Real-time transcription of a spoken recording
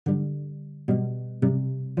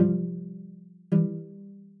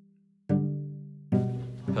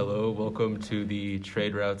Hello, welcome to the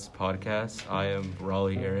Trade Routes podcast. I am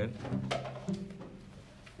Raleigh Aaron.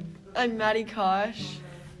 I'm Maddie Kosh.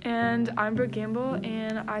 And I'm Brooke Gamble,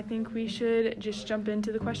 and I think we should just jump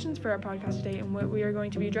into the questions for our podcast today and what we are going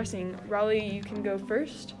to be addressing. Raleigh, you can go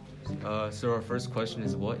first. So our first question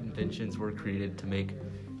is, what inventions were created to make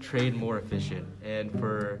trade more efficient? And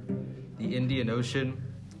for the Indian Ocean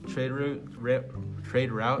trade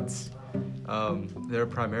routes, they're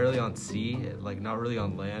primarily on sea, like not really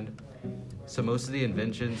on land. So most of the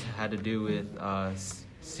inventions had to do with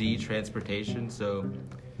sea transportation. So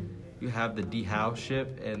you have the De Howe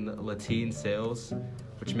ship and the lateen sails,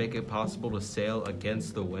 which make it possible to sail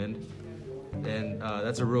against the wind. And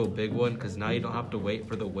that's a real big one because now you don't have to wait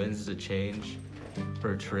for the winds to change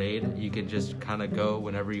for trade. You can just kind of go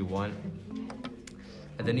whenever you want.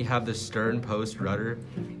 And then you have the stern post rudder,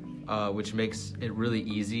 which makes it really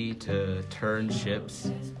easy to turn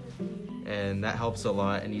ships. And that helps a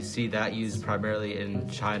lot. And you see that used primarily in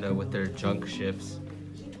China with their junk ships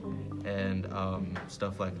and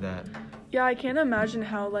stuff like that. Yeah, I can't imagine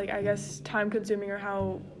how, time consuming or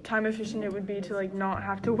how time efficient it would be to, not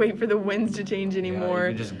have to wait for the winds to change anymore. Yeah,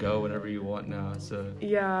 you can just go whenever you want now, so.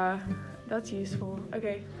 Yeah, that's useful.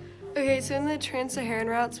 Okay, so in the Trans-Saharan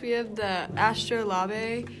routes, we have the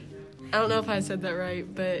Astrolabe. I don't know if I said that right,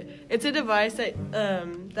 but it's a device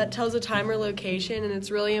that tells a time or location, and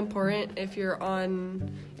it's really important if you're on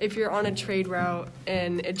a trade route,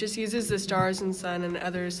 and it just uses the stars and sun and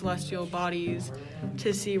other celestial bodies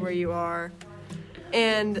to see where you are.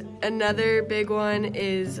 And another big one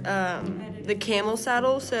is the camel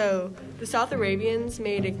saddle. So the South Arabians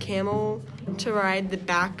made a camel to ride the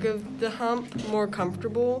back of the hump more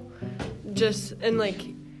comfortable.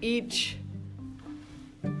 Each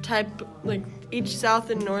South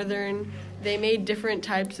and Northern, they made different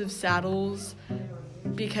types of saddles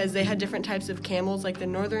because they had different types of camels. Like the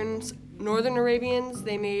Northern Arabians,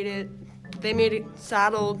 they made it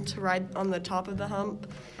saddled to ride on the top of the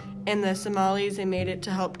hump, and the Somalis, they made it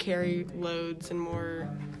to help carry loads and more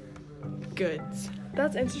goods.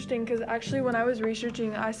 That's interesting because actually when I was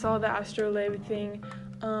researching, I saw the astrolabe thing.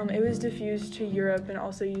 It was diffused to Europe and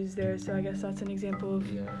also used there, so I guess that's an example of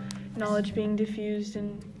knowledge being diffused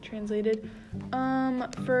and translated.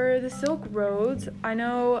 For the Silk Roads, I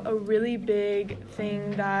know a really big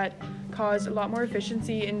thing that caused a lot more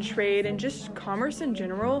efficiency in trade and just commerce in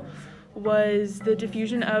general was the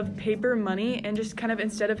diffusion of paper money, and just kind of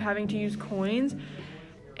instead of having to use coins,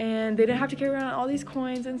 and they didn't have to carry around all these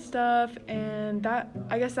coins and stuff, and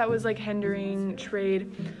I guess that was hindering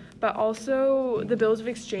trade. But also the bills of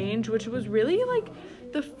exchange, which was really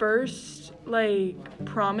the first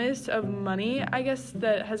promise of money, I guess,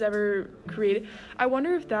 that has ever created. I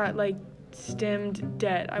wonder if that stemmed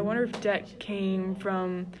debt. I wonder if debt came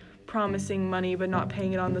from promising money but not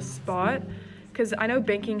paying it on the spot, because I know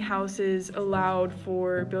banking houses allowed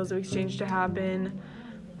for bills of exchange to happen.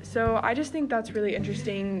 So I just think that's really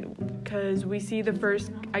interesting because we see the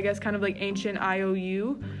first, I guess, kind of ancient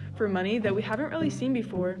IOU for money that we haven't really seen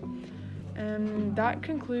before. And that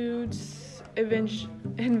concludes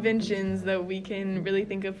inventions that we can really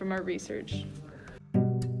think of from our research.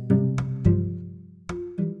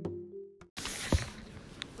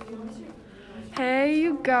 Hey,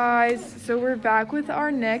 you guys. So we're back with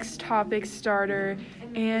our next topic starter.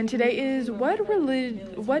 And today is what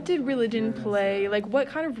did religion play? What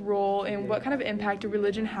kind of role and what kind of impact did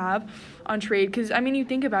religion have on trade? Because, you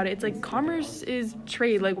think about it, it's commerce is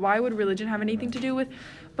trade. Why would religion have anything to do with?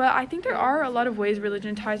 But I think there are a lot of ways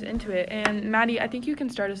religion ties into it. And Maddie, I think you can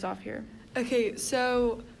start us off here. Okay,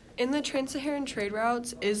 so in the Trans-Saharan trade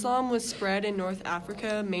routes, Islam was spread in North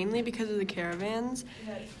Africa mainly because of the caravans.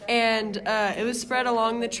 And it was spread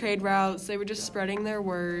along the trade routes. They were just spreading their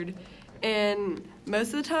word. And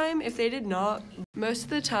most of the time, if they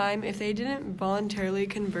didn't voluntarily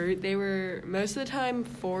convert, they were most of the time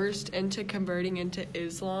forced into converting into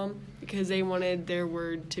Islam because they wanted their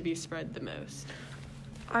word to be spread the most.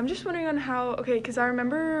 I'm just wondering on how, because I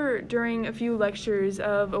remember during a few lectures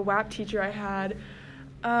of a WAP teacher I had,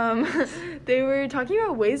 they were talking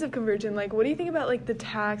about ways of conversion. What do you think about the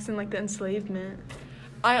tax and the enslavement?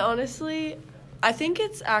 I think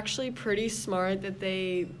it's actually pretty smart that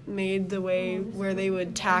they made the way where they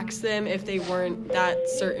would tax them if they weren't that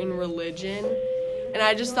certain religion. And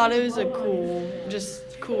I just thought it was a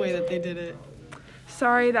cool way that they did it.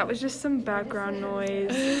 Sorry, that was just some background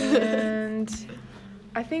noise. And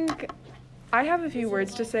I think I have a few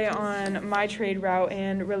words to say on my trade route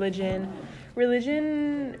and religion.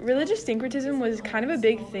 Religious syncretism was kind of a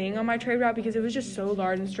big thing on my trade route because it was just so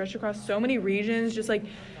large and stretched across so many regions, just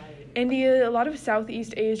India, a lot of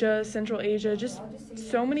Southeast Asia, Central Asia, just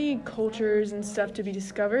so many cultures and stuff to be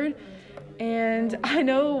discovered. And I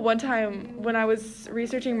know one time when I was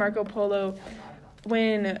researching Marco Polo,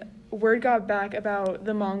 when word got back about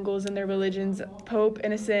the Mongols and their religions, Pope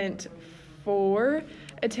Innocent IV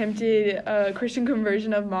attempted a Christian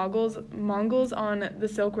conversion of Mongols on the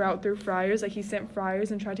Silk Route through friars. Like, he sent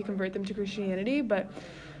friars and tried to convert them to Christianity, but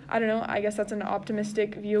I don't know, I guess that's an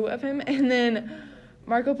optimistic view of him. And then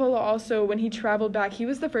Marco Polo also, when he traveled back, he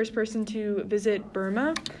was the first person to visit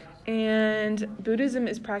Burma, and Buddhism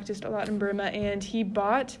is practiced a lot in Burma, and he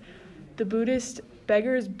bought the Buddhist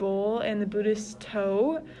beggar's bowl and the Buddhist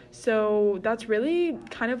toe. So that's really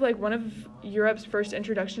kind of like one of Europe's first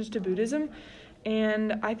introductions to Buddhism,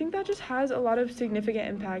 and I think that just has a lot of significant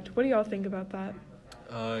impact. What do y'all think about that?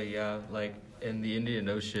 Yeah, like in the Indian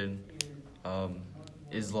Ocean,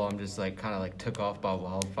 Islam just like kind of like took off by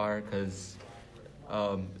wildfire, because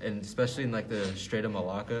and especially in like the Strait of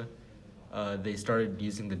Malacca, they started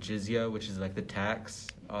using the jizya, which is like the tax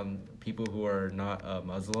on people who are not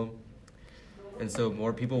Muslim. And so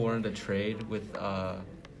more people wanted to trade with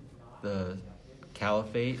the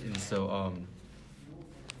caliphate, and so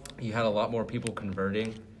you had a lot more people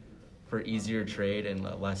converting for easier trade and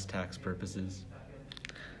less tax purposes.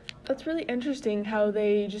 That's really interesting how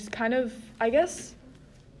they just kind of, I guess,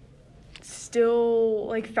 still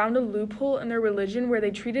like found a loophole in their religion where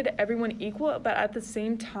they treated everyone equal, but at the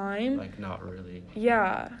same time, like, not really.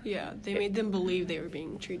 Yeah, they made them believe they were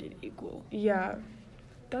being treated equal. Yeah,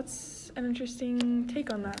 that's an interesting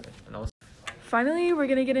take on that. And also, finally, we're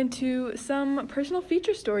gonna get into some personal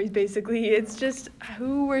feature stories. Basically, it's just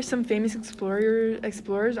who were some famous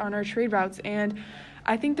explorers on our trade routes, and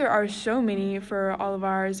I think there are so many for all of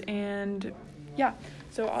ours. And yeah,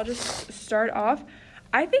 so I'll just start off.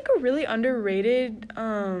 I think a really underrated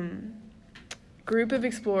group of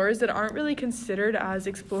explorers that aren't really considered as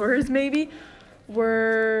explorers maybe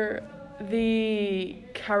were the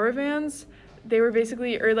caravans. They were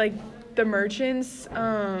basically, or like the merchants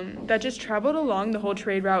that just traveled along the whole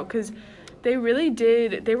trade route, because they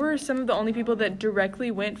were some of the only people that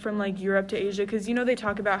directly went from like Europe to Asia, because you know they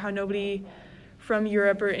talk about how nobody from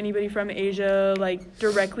Europe or anybody from Asia like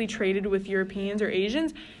directly traded with Europeans or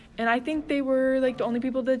Asians. And I think they were like the only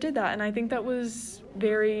people that did that, and I think that was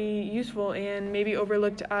very useful and maybe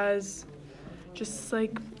overlooked as just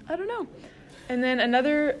like, I don't know. And then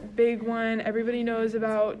another big one everybody knows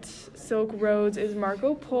about Silk Roads is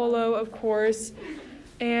Marco Polo, of course.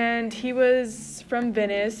 And he was from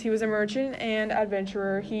Venice. He was a merchant and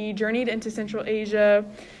adventurer. He journeyed into Central Asia,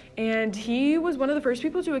 and he was one of the first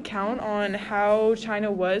people to account on how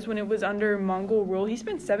China was when it was under Mongol rule. He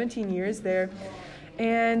spent 17 years there.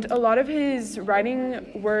 And a lot of his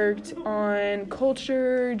writing worked on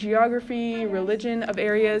culture, geography, religion of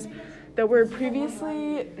areas that were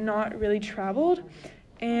previously not really traveled.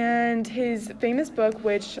 And his famous book,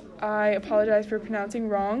 which I apologize for pronouncing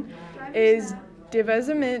wrong, is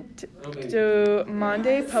Devasement du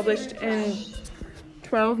Monde, published in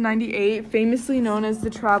 1298, famously known as the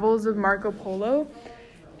Travels of Marco Polo.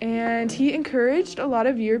 And he encouraged a lot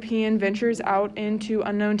of European ventures out into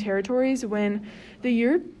unknown territories when the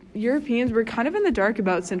Europeans were kind of in the dark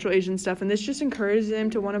about Central Asian stuff, and this just encouraged them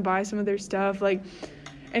to want to buy some of their stuff.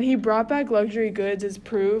 And he brought back luxury goods as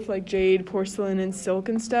proof, like jade, porcelain, and silk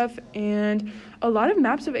and stuff. And a lot of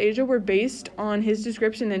maps of Asia were based on his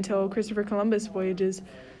description until Christopher Columbus voyages.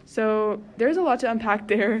 So there's a lot to unpack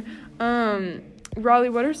there. Raleigh,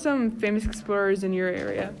 what are some famous explorers in your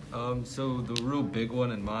area? So the real big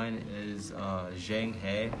one in mine is Zheng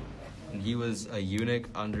He, and he was a eunuch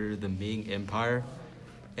under the Ming Empire,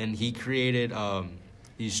 and he created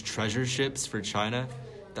these treasure ships for China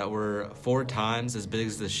that were 4 times as big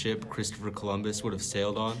as the ship Christopher Columbus would have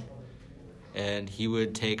sailed on. And he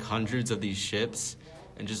would take hundreds of these ships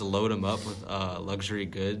and just load them up with luxury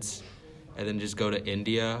goods, and then just go to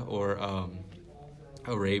India or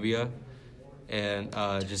Arabia and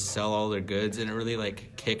just sell all their goods. And it really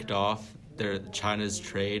like kicked off China's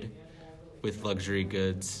trade with luxury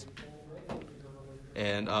goods,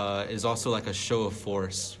 and is also like a show of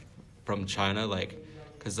force from China, like,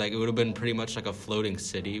 because like it would have been pretty much like a floating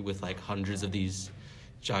city with like hundreds of these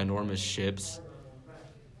ginormous ships,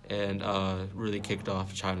 and really kicked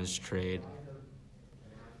off China's trade.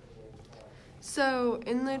 So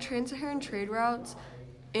in the trans-Saharan trade routes,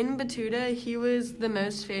 Ibn Battuta, he was the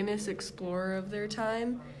most famous explorer of their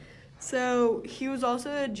time. So he was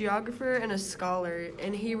also a geographer and a scholar,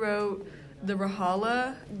 and he wrote the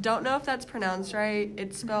Rihala. Don't know if that's pronounced right.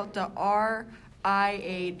 It's spelled the Rihla.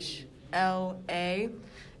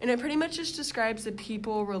 And it pretty much just describes the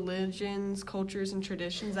people, religions, cultures, and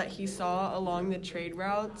traditions that he saw along the trade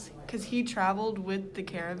routes, because he traveled with the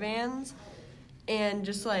caravans and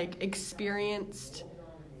just, like, experienced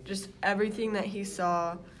just everything that he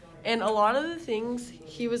saw. And a lot of the things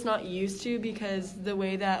he was not used to, because the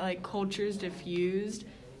way that, like, cultures diffused,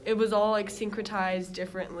 it was all, like, syncretized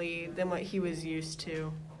differently than what he was used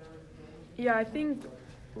to. Yeah, I think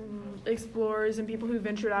explorers and people who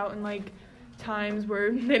ventured out in, like, times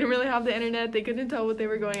where they didn't really have the internet, they couldn't tell what they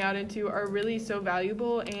were going out into, are really so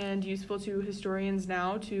valuable and useful to historians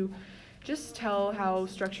now to just tell how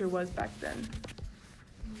structure was back then.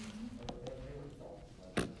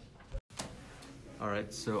 All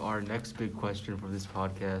right, so our next big question for this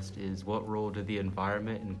podcast is, what role did the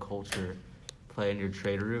environment and culture play in your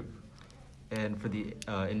trade route? And for the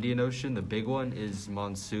Indian Ocean, the big one is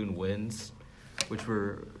monsoon winds, which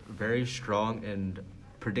were very strong and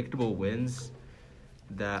predictable winds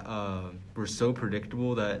that were so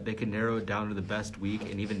predictable that they could narrow it down to the best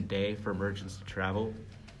week and even day for merchants to travel.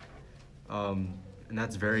 And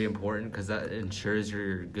that's very important because that ensures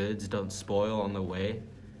your goods don't spoil on the way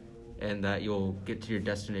and that you'll get to your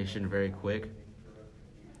destination very quick.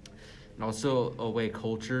 And also, a way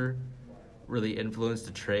culture really influenced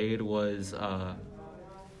the trade was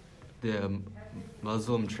the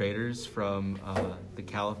Muslim traders from the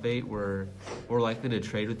Caliphate were more likely to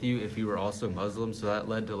trade with you if you were also Muslim, so that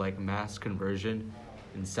led to like mass conversion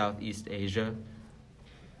in Southeast Asia.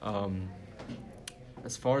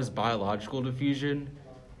 As far as biological diffusion,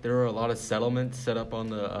 there were a lot of settlements set up on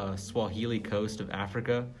the Swahili coast of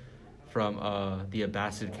Africa from the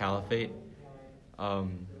Abbasid Caliphate,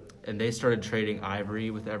 and they started trading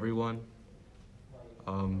ivory with everyone.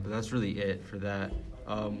 But that's really it for that.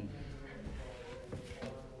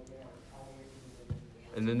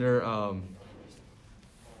 And then there,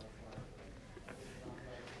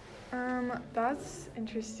 That's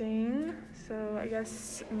interesting. So I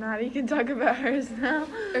guess Maddie can talk about hers now.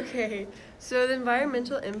 Okay, so the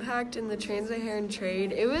environmental impact in the trans-Saharan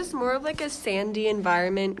trade, it was more of like a sandy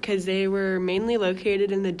environment because they were mainly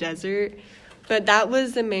located in the desert. But that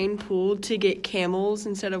was the main pull to get camels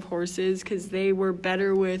instead of horses because they were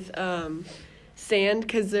better with sand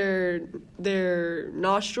because their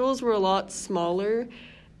nostrils were a lot smaller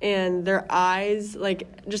and their eyes,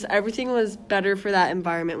 like, just everything was better for that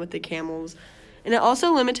environment with the camels. And it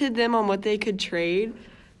also limited them on what they could trade.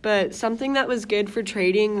 But something that was good for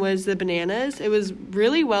trading was the bananas. It was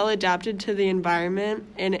really well adapted to the environment,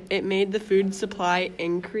 and it made the food supply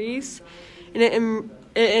increase. And it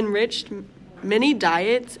enriched many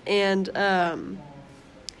diets, and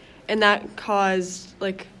that caused,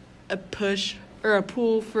 like, a push or a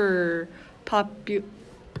pull for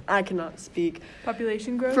I cannot speak.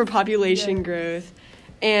 Population growth? For population growth.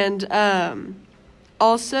 And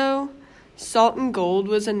also, salt and gold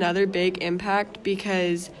was another big impact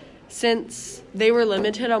because since they were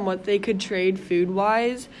limited on what they could trade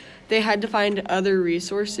food-wise, they had to find other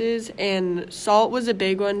resources. And salt was a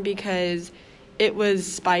big one because it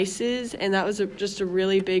was spices, and that was just a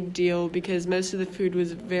really big deal because most of the food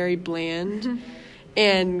was very bland. Mm-hmm.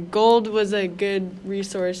 And gold was a good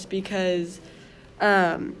resource because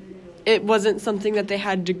it wasn't something that they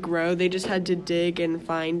had to grow. They just had to dig and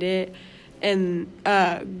find it. And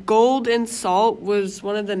gold and salt was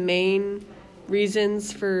one of the main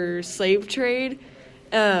reasons for slave trade.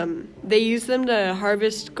 They used them to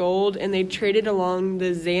harvest gold, and they traded along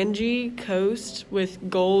the Zanji coast with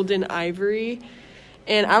gold and ivory.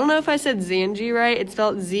 And I don't know if I said Zanji right. It's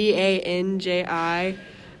spelled Zanji.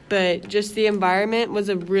 But just the environment was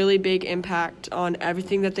a really big impact on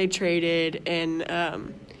everything that they traded and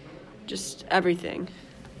just everything.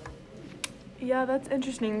 Yeah, that's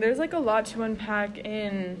interesting. There's, like, a lot to unpack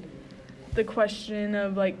in the question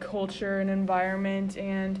of, like, culture and environment.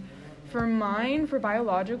 And for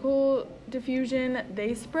biological diffusion,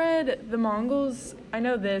 they spread the Mongols. I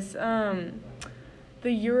know this.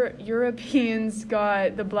 The Europeans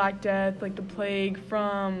got the Black Death, like the plague,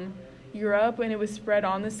 from Europe, and it was spread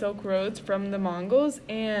on the Silk Roads from the Mongols.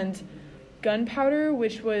 And gunpowder,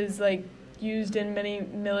 which was, like, used in many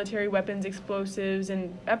military weapons, explosives,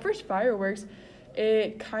 and at first fireworks,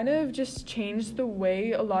 it kind of just changed the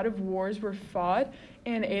way a lot of wars were fought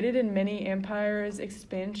and aided in many empires'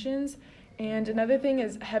 expansions. And another thing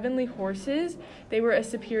is heavenly horses. They were a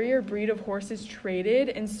superior breed of horses traded,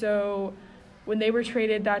 and so when they were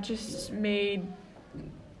traded, that just made,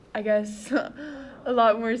 I guess, a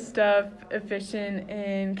lot more stuff efficient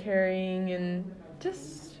in carrying and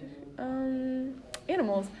just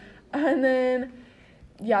animals. And then,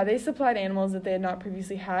 yeah, they supplied animals that they had not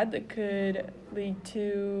previously had that could lead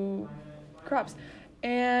to crops.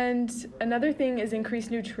 And another thing is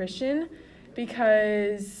increased nutrition,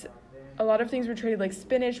 because a lot of things were traded, like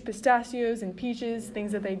spinach, pistachios, and peaches,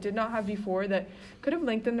 things that they did not have before that could have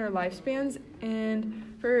lengthened their lifespans.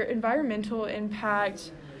 And for environmental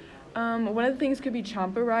impact, one of the things could be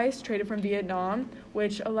champa rice, traded from Vietnam,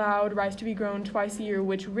 which allowed rice to be grown twice a year,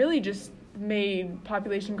 which really just made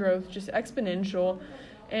population growth just exponential.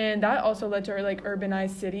 And that also led to like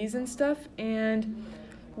urbanized cities and stuff. And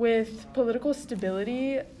with political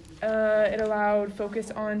stability, it allowed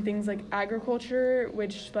focus on things like agriculture,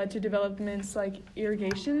 which led to developments like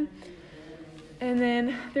irrigation. And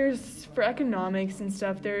then there's, for economics and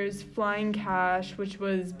stuff, there's flying cash, which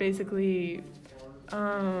was basically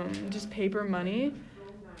just paper money.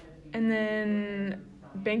 And then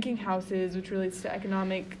banking houses, which relates to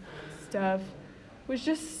economic stuff, which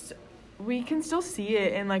just, we can still see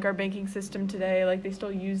it in like our banking system today. Like they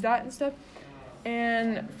still use that and stuff.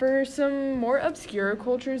 And for some more obscure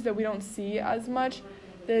cultures that we don't see as much,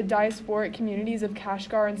 the diasporic communities of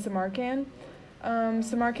Kashgar and Samarkand.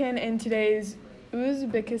 Samarkand in today's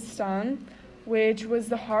Uzbekistan, which was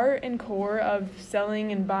the heart and core of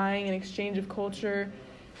selling and buying and exchange of culture.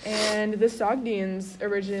 And the Sogdians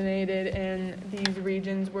originated in these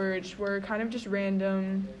regions, which were kind of just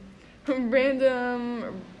random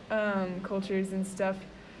cultures and stuff.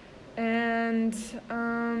 And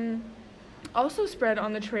also spread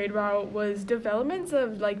on the trade route was developments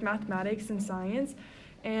of like mathematics and science.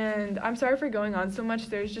 And I'm sorry for going on so much,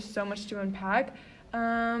 there's just so much to unpack.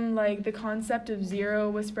 Like the concept of zero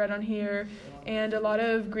was spread on here, and a lot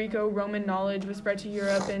of Greco-Roman knowledge was spread to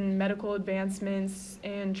Europe, and medical advancements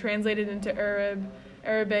and translated into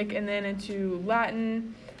Arabic and then into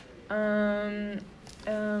Latin, the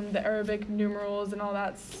Arabic numerals and all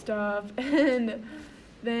that stuff. And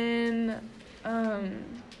then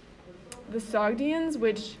the Sogdians,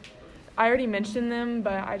 which I already mentioned them,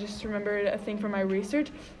 but I just remembered a thing from my research.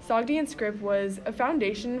 Sogdian script was a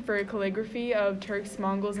foundation for calligraphy of Turks,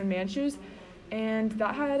 Mongols, and Manchus, and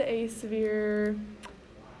that had a severe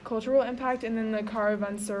cultural impact. And then the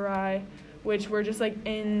Caravanserai, which were just like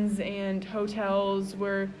inns and hotels,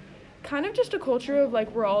 were kind of just a culture of like,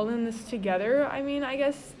 we're all in this together. I mean, I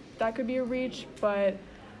guess that could be a reach, but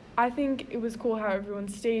I think it was cool how everyone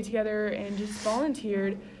stayed together and just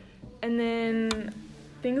volunteered. And then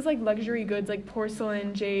things like luxury goods like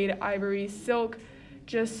porcelain, jade, ivory, silk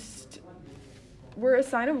just were a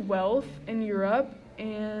sign of wealth in Europe.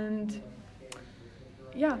 And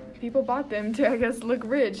yeah, people bought them to, I guess, look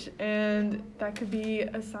rich. And that could be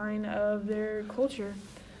a sign of their culture.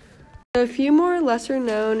 A few more lesser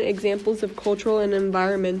known examples of cultural and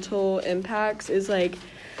environmental impacts is like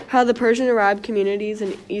how the Persian Arab communities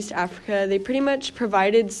in East Africa, they pretty much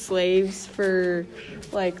provided slaves for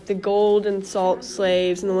like the gold and salt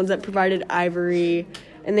slaves and the ones that provided ivory,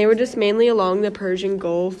 and they were just mainly along the Persian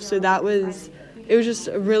Gulf. So it was just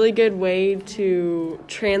a really good way to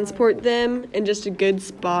transport them and just a good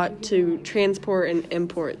spot to transport and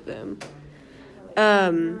import them.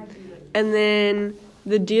 And then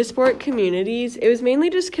the diasporic communities, it was mainly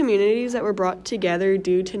just communities that were brought together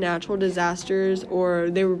due to natural disasters, or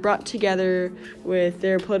they were brought together with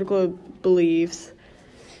their political beliefs.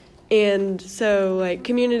 And so, like,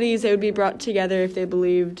 communities, they would be brought together if they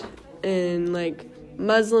believed in, like,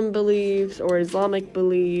 Muslim beliefs or Islamic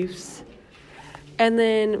beliefs. And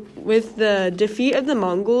then with the defeat of the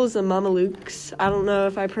Mongols, the Mamelukes, I don't know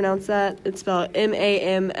if I pronounced that, it's spelled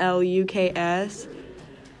Mamluks.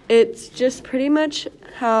 It's just pretty much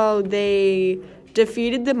how they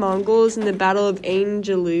defeated the Mongols in the Battle of Ain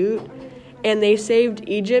Jalut, and they saved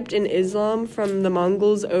Egypt and Islam from the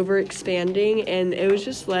Mongols overexpanding, and it was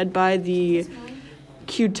just led by the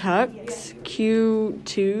Q2s.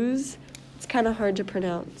 It's kind of hard to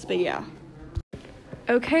pronounce, but yeah.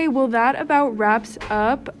 Okay, well, that about wraps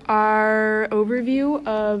up our overview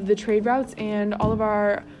of the trade routes and all of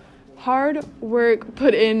our hard work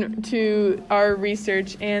put into our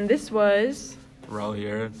research. And this was Raul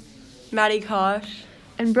here, Maddie Kosh,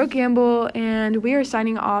 and Brooke Gamble, and we are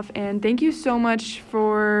signing off, and thank you so much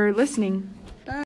for listening.